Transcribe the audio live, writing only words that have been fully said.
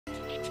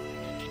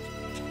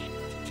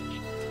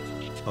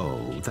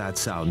Oh, that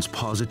sounds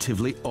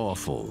positively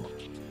awful.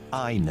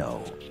 I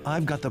know.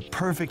 I've got the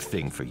perfect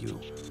thing for you.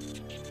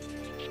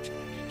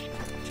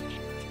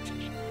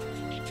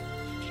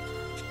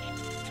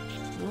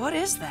 What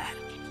is that?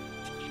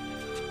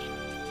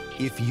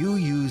 If you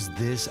use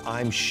this,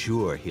 I'm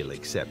sure he'll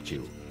accept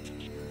you.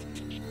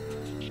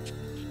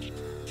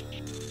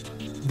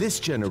 This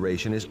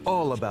generation is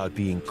all about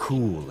being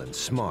cool and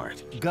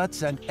smart.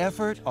 Guts and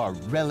effort are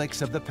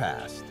relics of the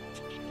past.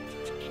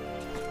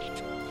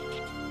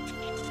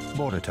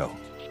 Boruto,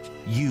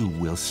 you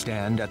will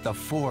stand at the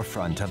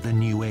forefront of the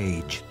new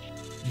age.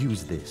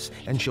 Use this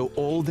and show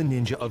all the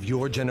ninja of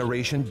your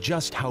generation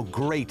just how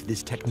great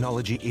this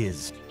technology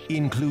is,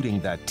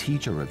 including that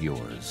teacher of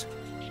yours.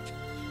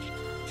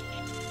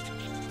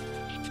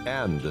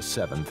 And the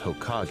 7th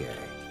Hokage.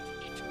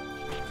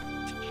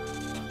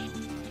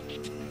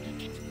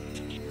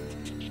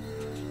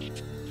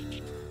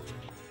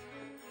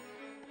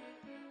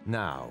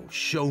 Now,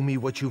 show me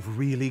what you've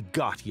really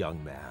got,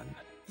 young man.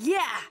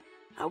 Yeah!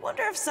 I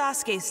wonder if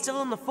Sasuke's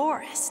still in the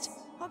forest.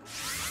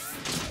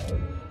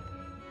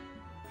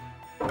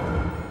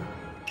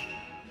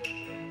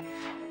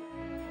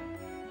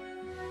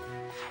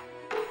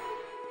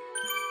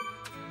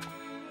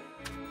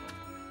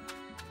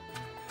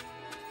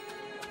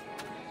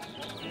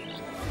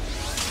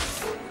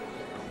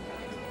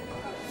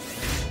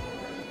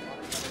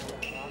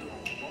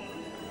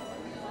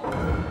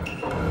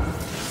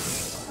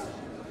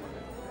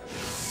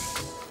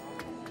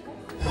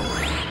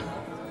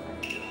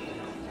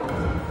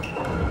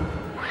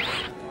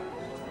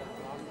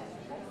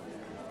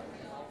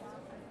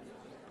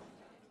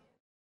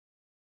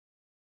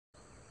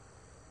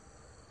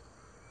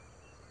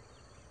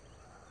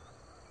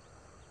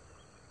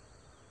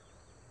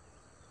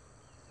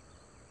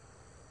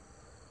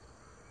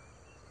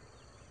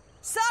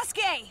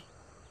 Sasuke!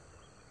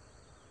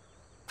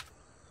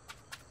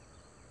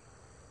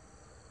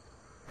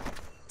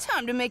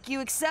 Time to make you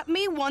accept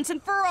me once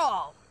and for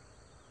all.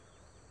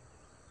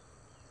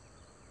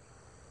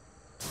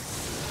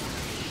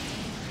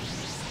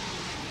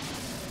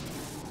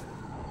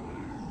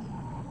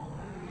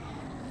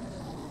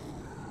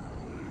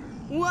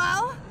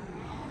 Well?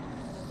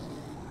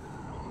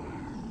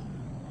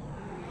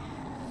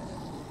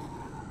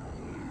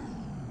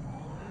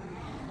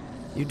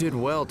 You did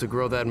well to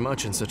grow that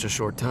much in such a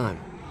short time.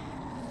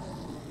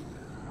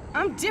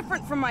 I'm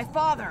different from my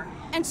father,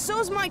 and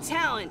so's my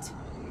talent.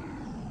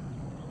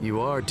 You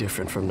are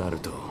different from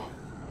Naruto.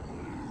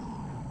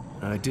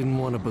 I didn't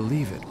want to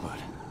believe it, but...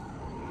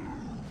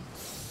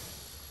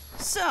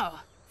 So...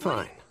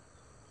 Fine.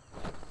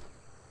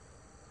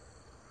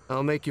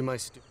 I'll make you my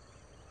student.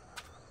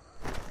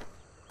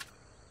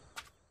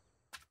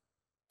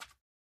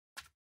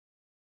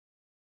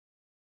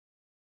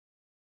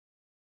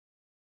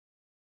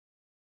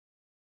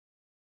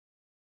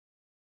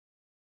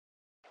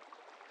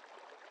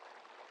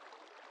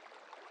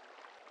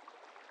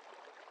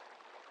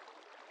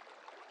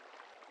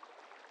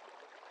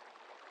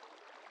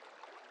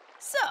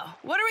 So,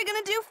 what are we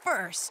gonna do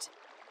first?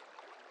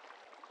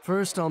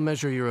 First, I'll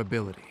measure your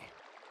ability.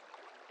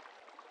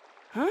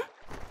 Huh?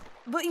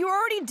 But you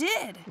already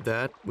did.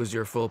 That was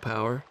your full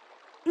power?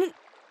 No!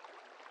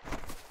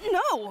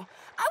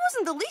 I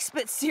wasn't the least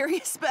bit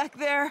serious back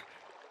there.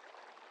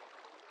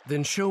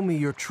 Then show me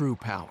your true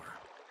power.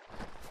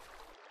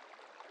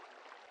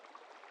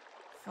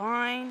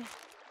 Fine.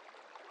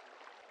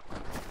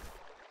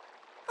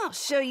 I'll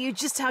show you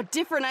just how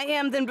different I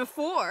am than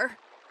before.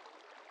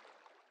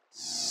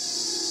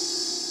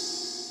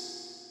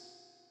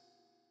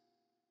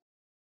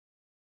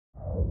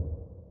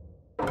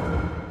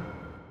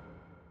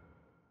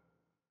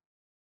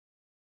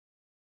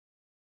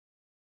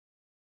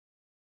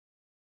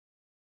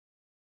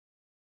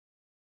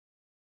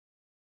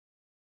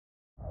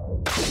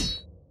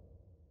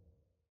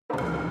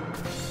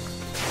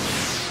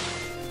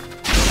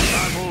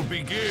 Battle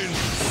begins!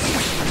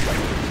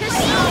 His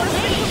soul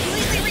is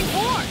completely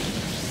reborn!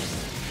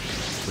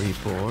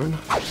 Reborn?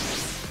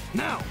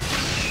 Now!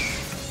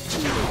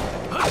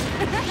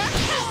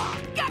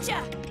 Gotcha!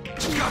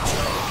 Gotcha!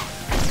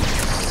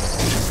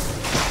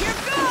 Here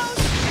goes!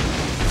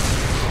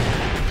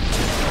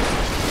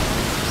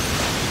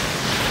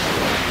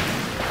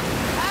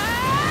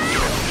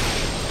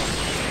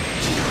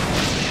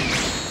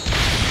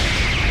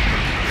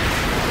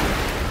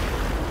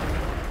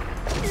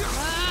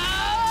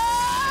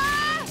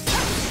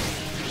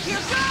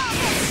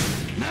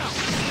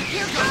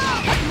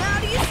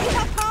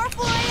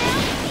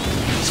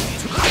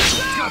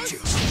 Got you!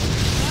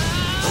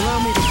 Allow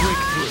me to break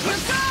through.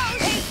 Here goes!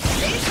 Hey,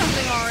 say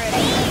something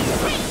already!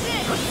 Take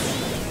this!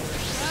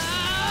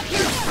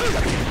 You're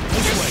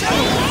so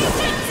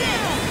patient!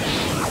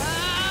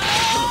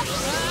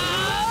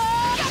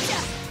 Gotcha!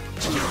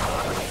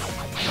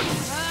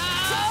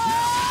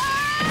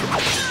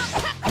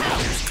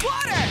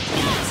 Water!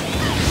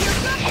 Here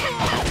goes!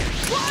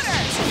 Water!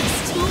 This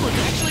tool is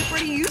actually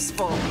pretty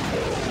useful.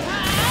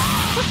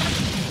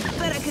 I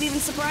bet I could even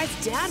surprise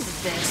Dad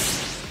with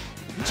this.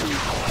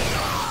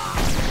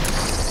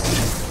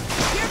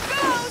 Here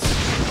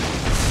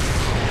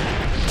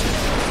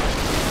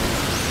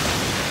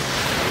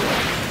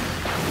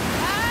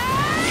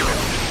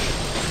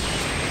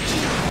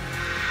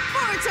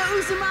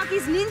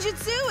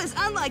ninjutsu is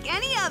unlike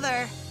any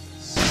other.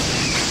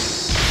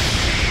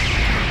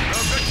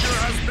 The victor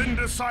has been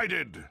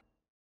decided.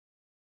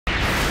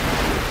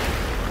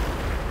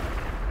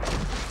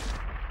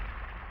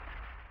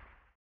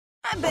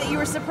 I bet you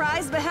were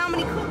surprised by how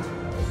many cool...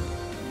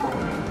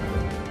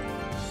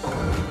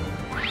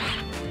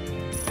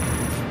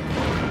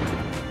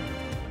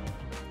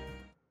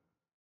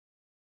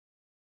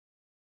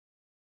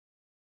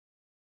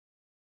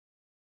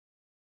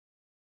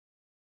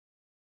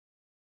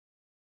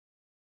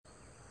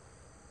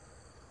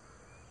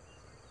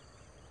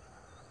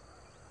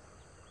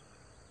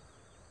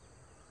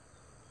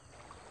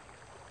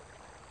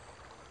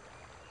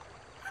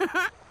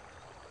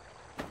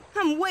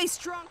 I'm way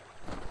strong.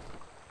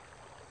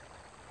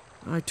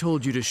 I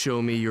told you to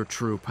show me your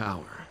true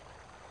power.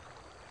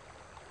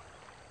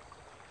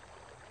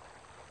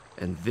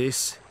 And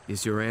this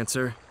is your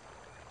answer?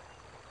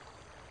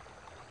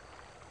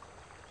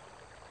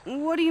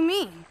 What do you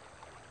mean?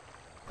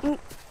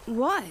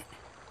 What?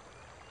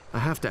 I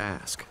have to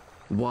ask,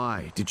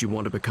 why did you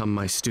want to become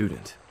my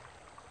student?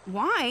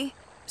 Why?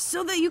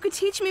 So that you could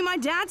teach me my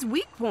dad's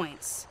weak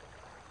points.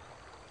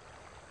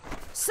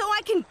 So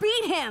I can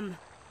beat him!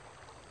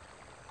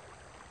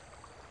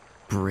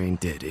 Brain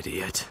dead,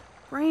 idiot.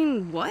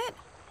 Brain what?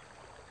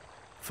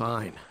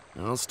 Fine,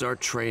 I'll start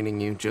training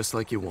you just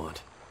like you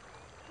want.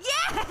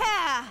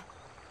 Yeah!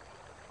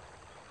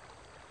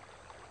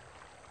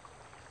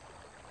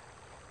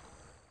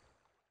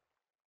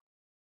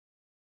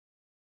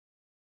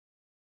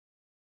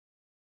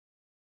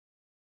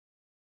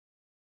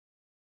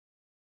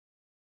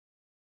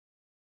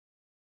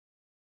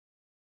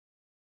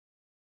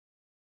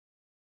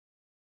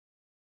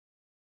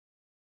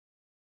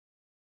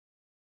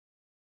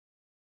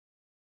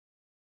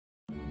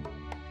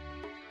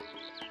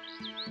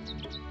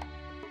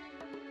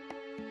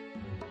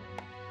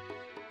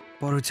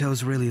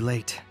 Boruto's really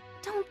late.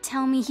 Don't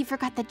tell me he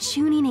forgot the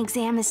tuning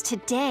exam is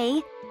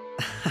today.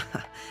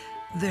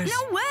 There's...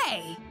 No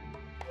way!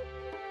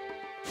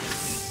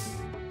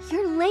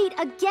 You're late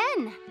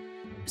again.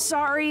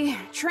 Sorry,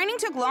 training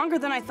took longer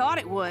than I thought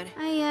it would.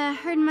 I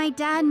heard my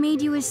dad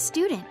made you his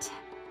student.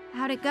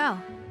 How'd it go?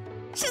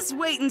 Just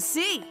wait and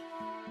see.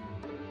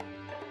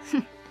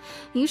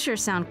 You sure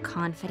sound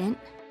confident.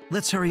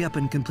 Let's hurry up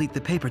and complete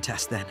the paper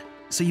test then,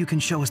 so you can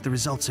show us the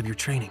results of your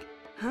training.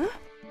 Huh?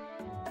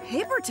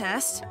 Paper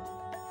test?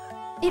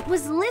 It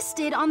was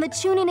listed on the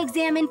tuning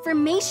exam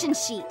information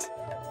sheet.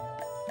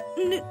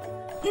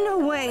 No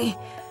way.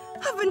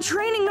 I've been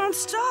training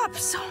non-stop,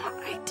 so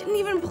I didn't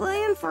even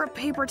plan for a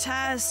paper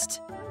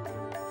test.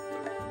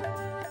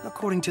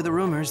 According to the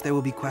rumors, there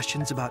will be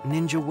questions about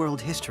ninja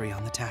world history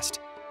on the test.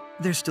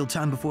 There's still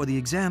time before the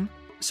exam,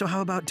 so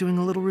how about doing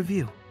a little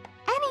review?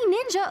 Any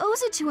ninja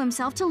owes it to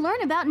himself to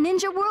learn about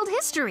ninja world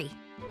history.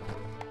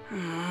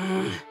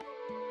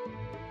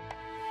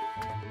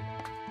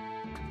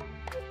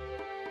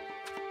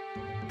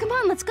 Come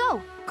on, let's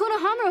go.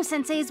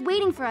 Konohamaru-sensei is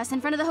waiting for us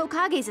in front of the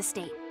Hokage's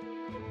estate.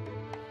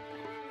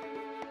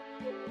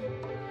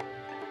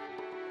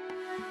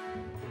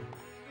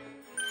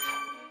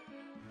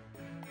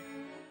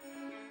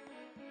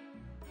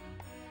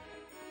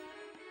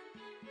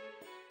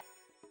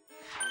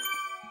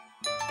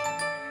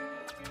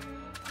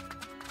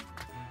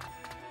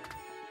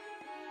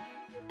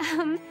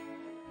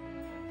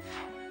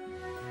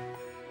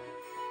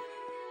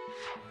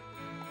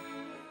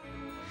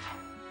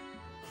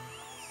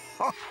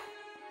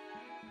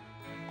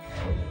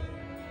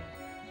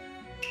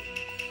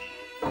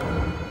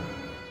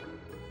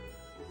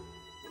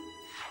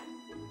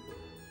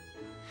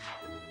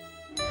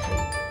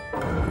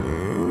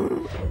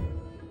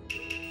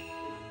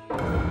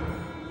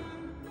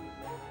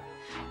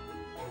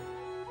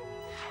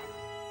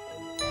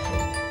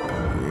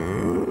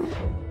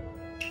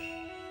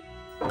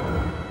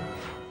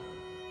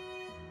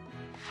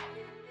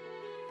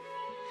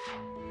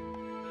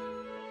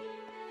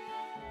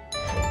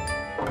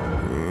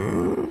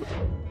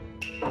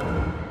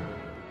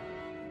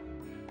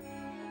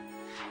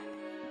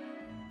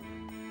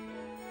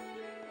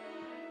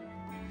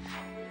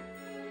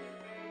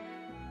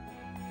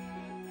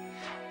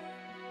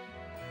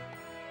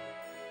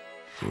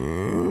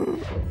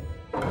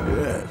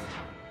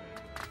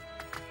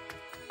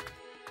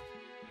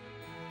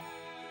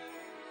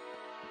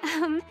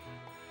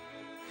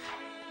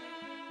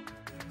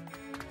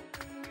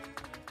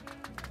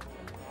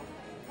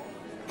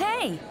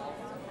 Hey!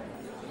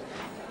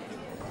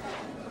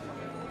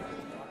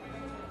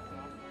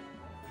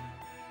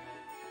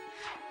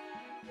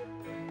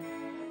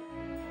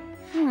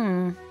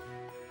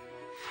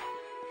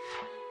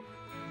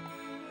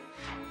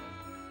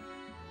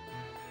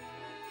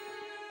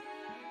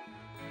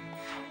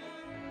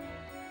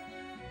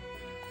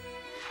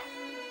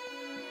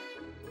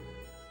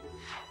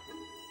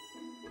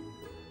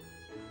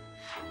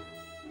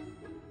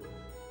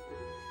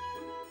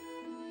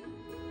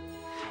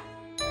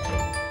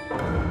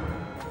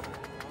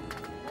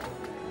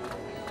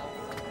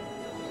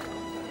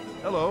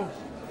 Hello.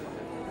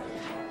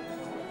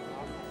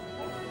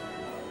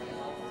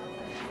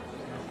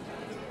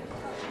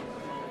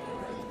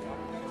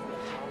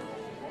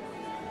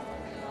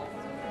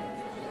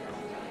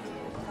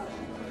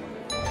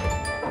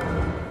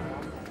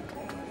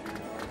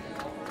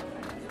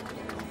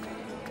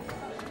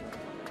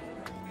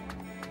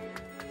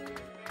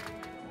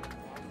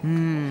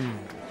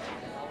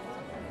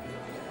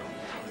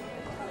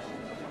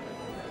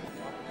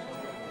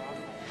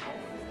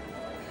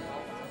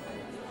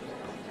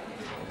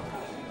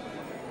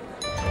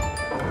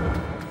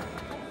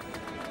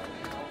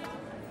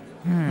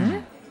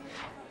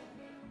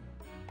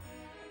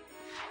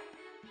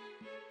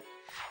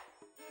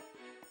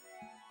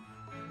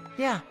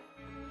 Yeah.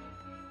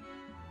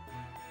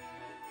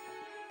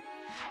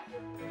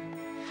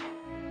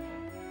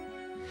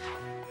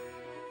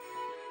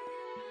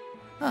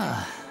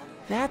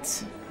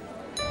 That's...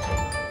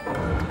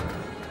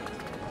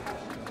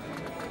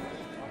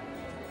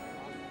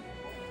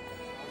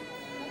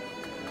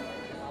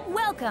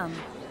 Welcome.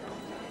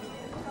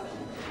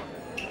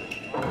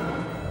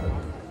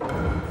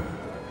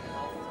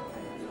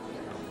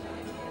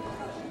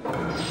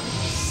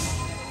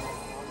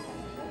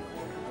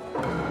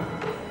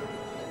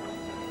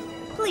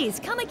 Please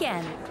come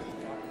again.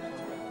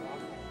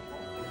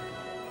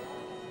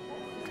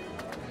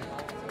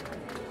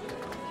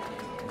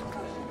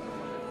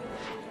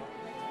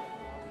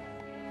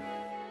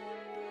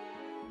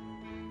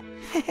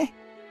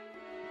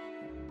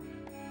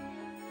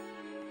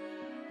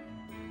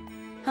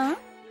 Huh?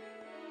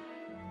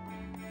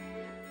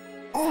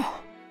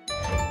 Oh.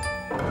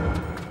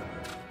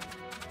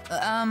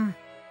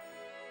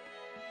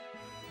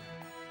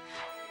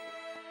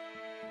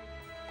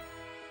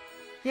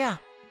 Yeah.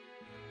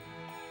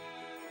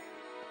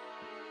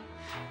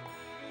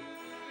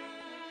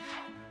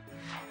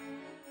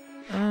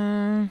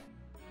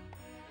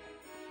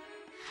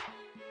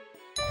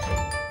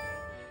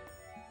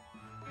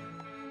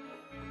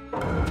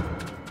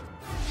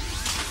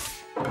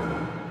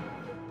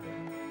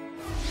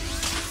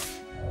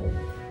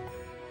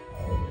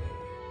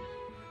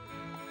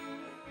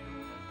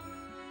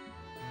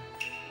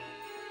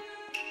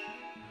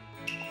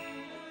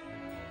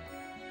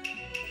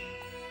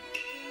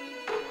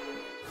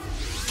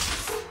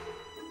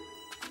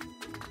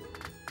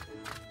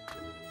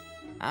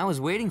 I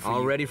was waiting for you.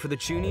 All ready for the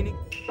tuning?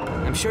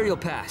 I'm sure you'll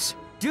pass.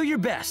 Do your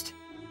best.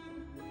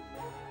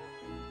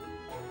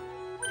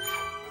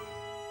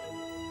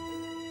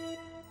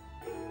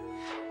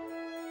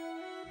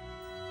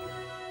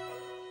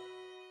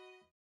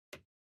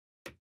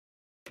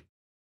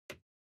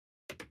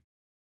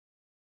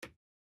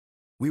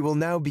 We will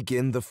now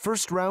begin the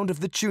first round of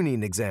the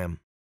tuning exam.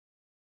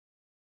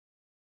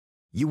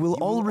 You will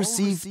all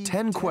receive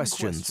 10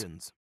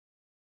 questions.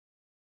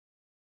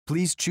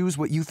 Please choose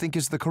what you think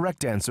is the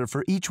correct answer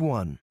for each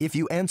one. If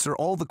you answer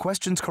all the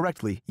questions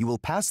correctly, you will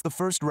pass the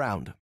first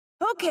round.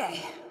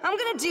 Okay, I'm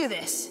gonna do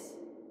this.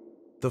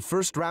 The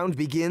first round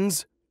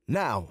begins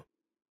now.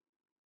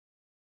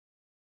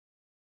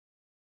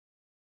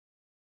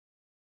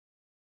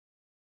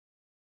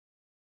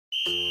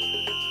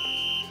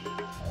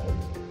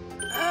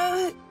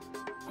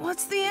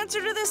 What's the answer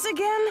to this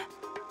again?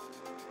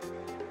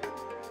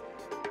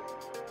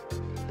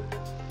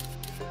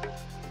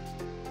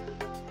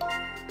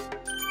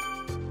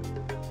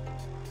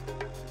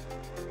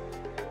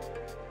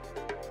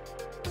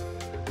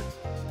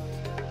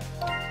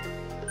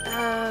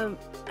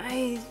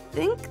 I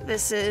think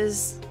this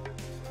is...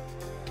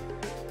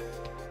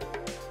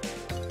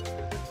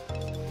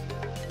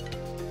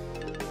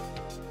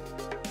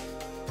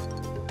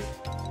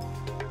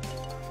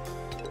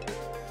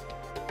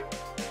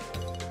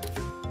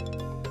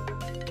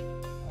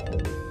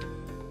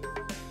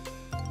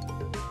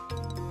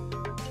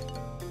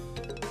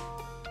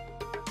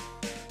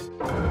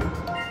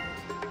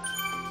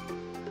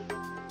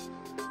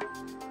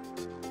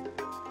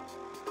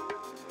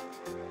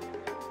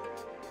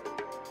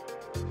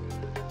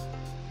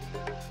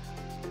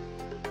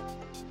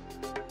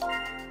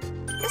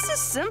 This is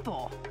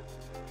simple.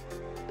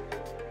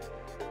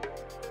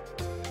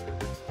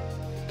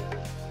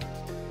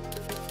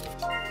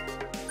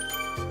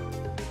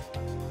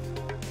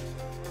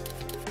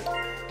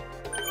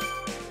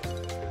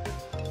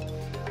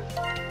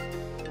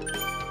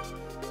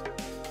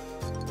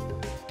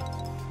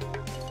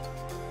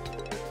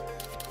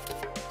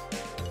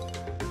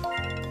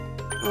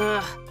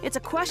 Ugh, it's a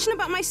question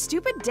about my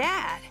stupid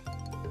dad.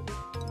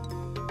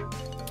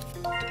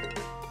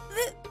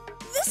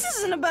 This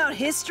isn't about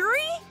history.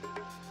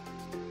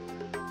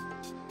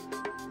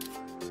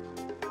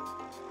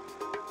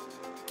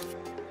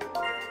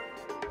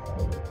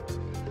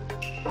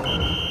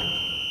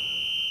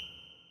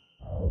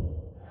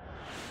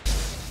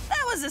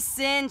 That was a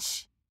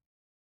cinch.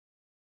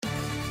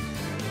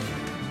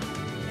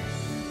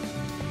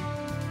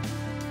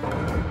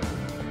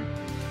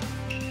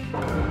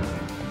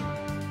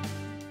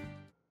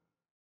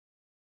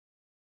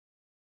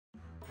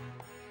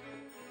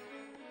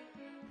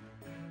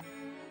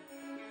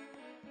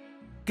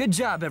 Good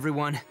job,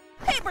 everyone.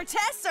 Paper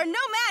tests are no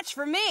match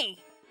for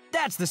me.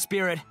 That's the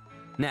spirit.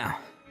 Now,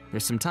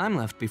 there's some time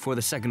left before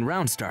the second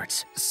round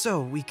starts.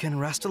 So, we can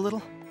rest a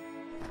little?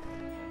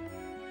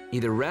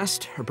 Either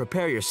rest or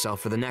prepare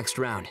yourself for the next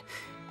round.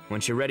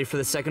 Once you're ready for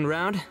the second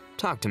round,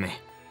 talk to me.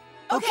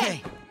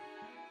 Okay.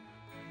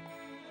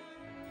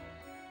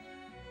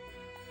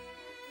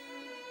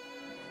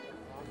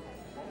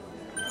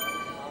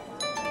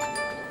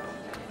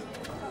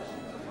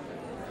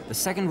 The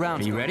second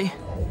round. Are you ready?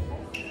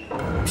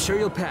 I'm sure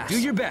you'll pass. Do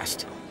your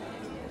best.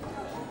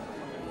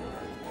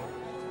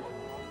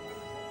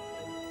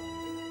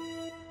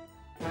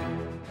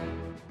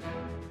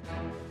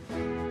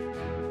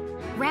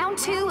 Round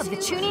 2 of the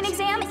tuning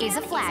exam is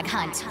a flag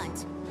hunt.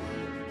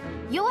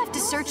 You'll have to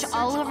search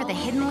all over the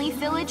Hidden Leaf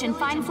Village and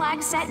find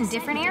flags set in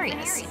different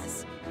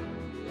areas.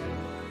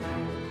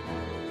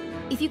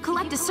 If you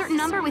collect a certain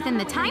number within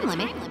the time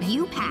limit,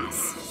 you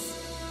pass.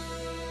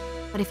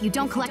 But if you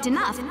don't collect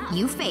enough,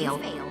 you fail.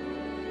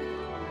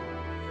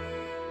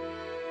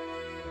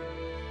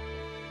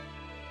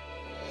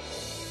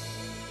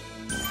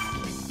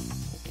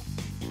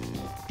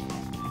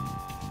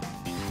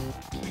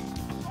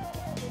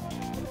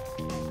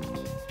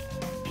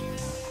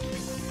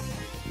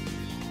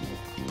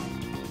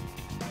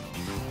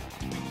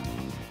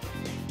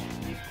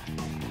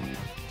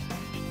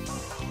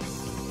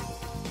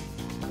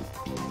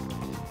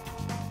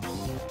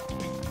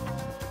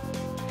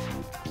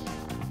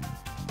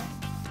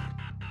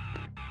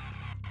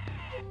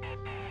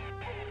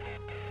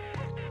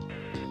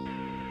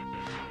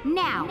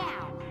 Now,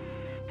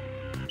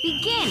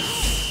 begin!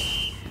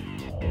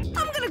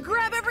 I'm gonna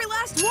grab every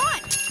last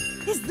one!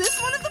 Is this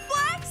one of the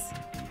flags?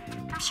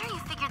 I'm sure you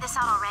figured this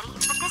out already,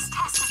 but this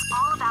test is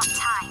all about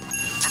time.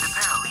 And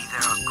apparently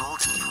there are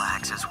golden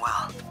flags as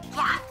well.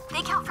 Yeah,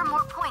 they count for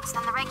more points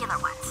than the regular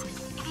ones.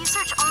 If you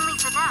search only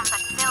for them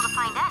but fail to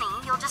find any,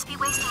 you'll just be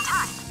wasting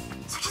time.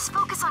 So just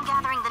focus on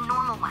gathering the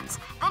normal ones,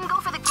 then go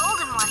for the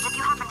golden ones if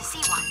you happen to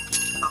see one.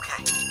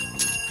 Okay.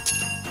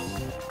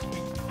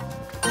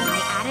 I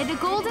added a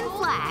golden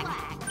flag.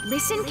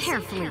 Listen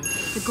carefully.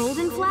 The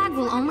golden flag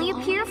will only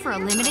appear for a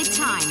limited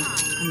time.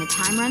 When the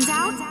time runs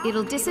out,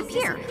 it'll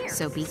disappear,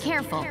 so be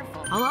careful.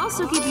 I'll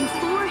also give you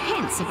 4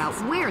 hints about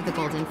where the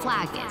golden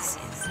flag is.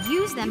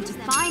 Use them to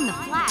find the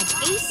flag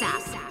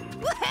ASAP.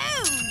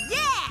 Woohoo!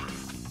 Yeah!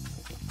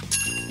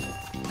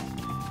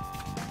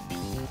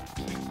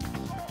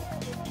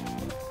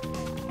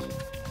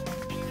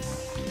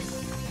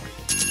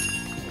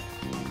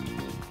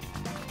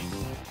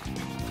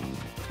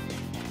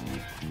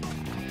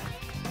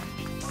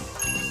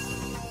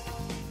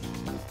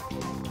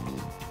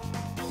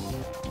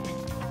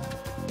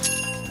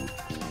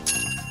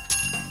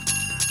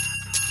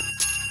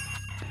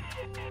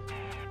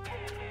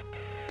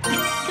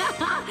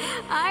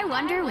 I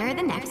wonder where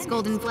the next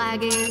golden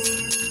flag is.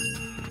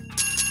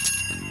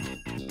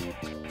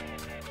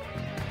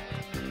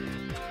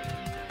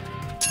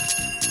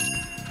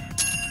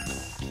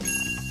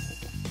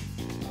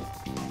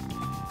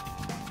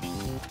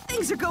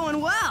 Things are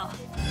going well.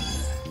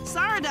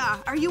 Sarada,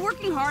 are you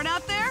working hard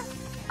out there?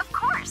 Of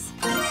course.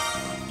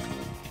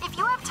 If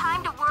you have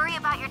time to worry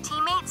about your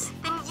teammates,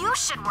 then you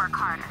should work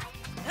harder.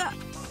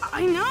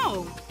 I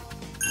know.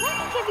 Let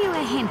me give you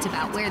a hint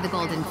about where the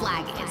golden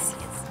flag is.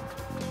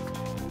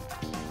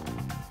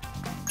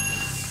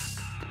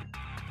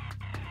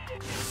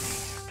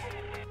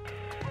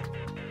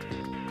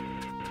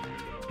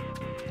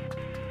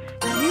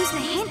 Use the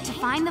hint to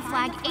find the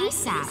flag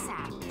ASAP.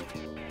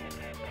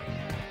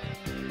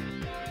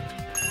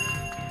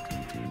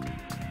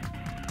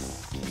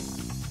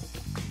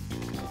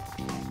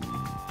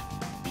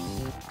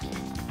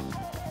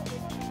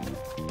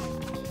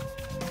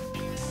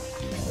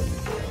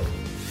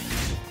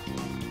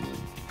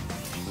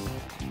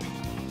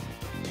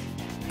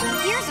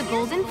 Here's a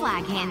golden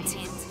flag hint.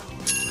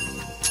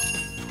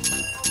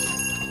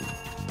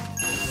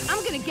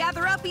 I'm gonna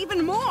gather up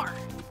even more.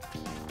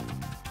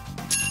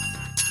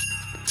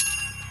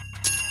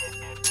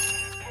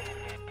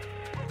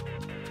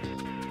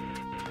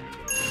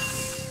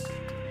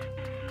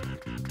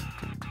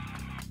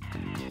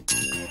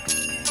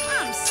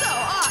 I'm so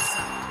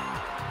awesome.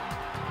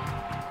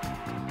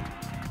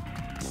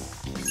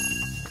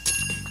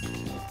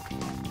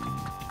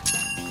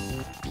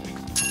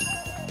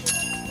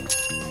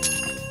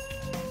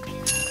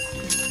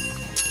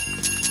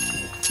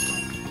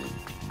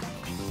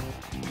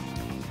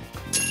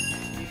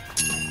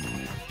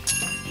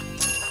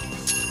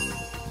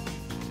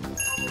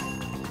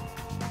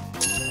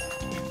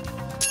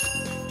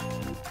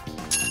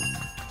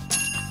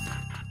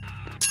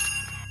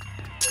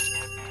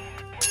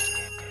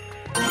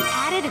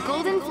 Added a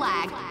golden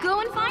flag.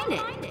 Go and find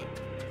it.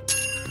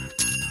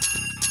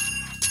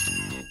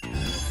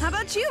 How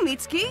about you,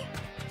 Mitsuki?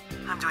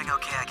 I'm doing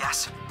okay, I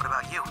guess. What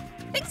about you?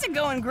 Things are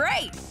going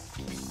great.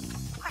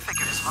 I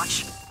figured as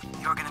much.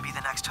 You're gonna be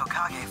the next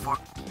Hokage for...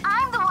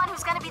 I'm the one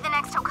who's gonna be the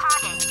next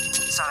Hokage.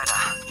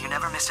 Sarada, you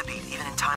never miss a beat, even in time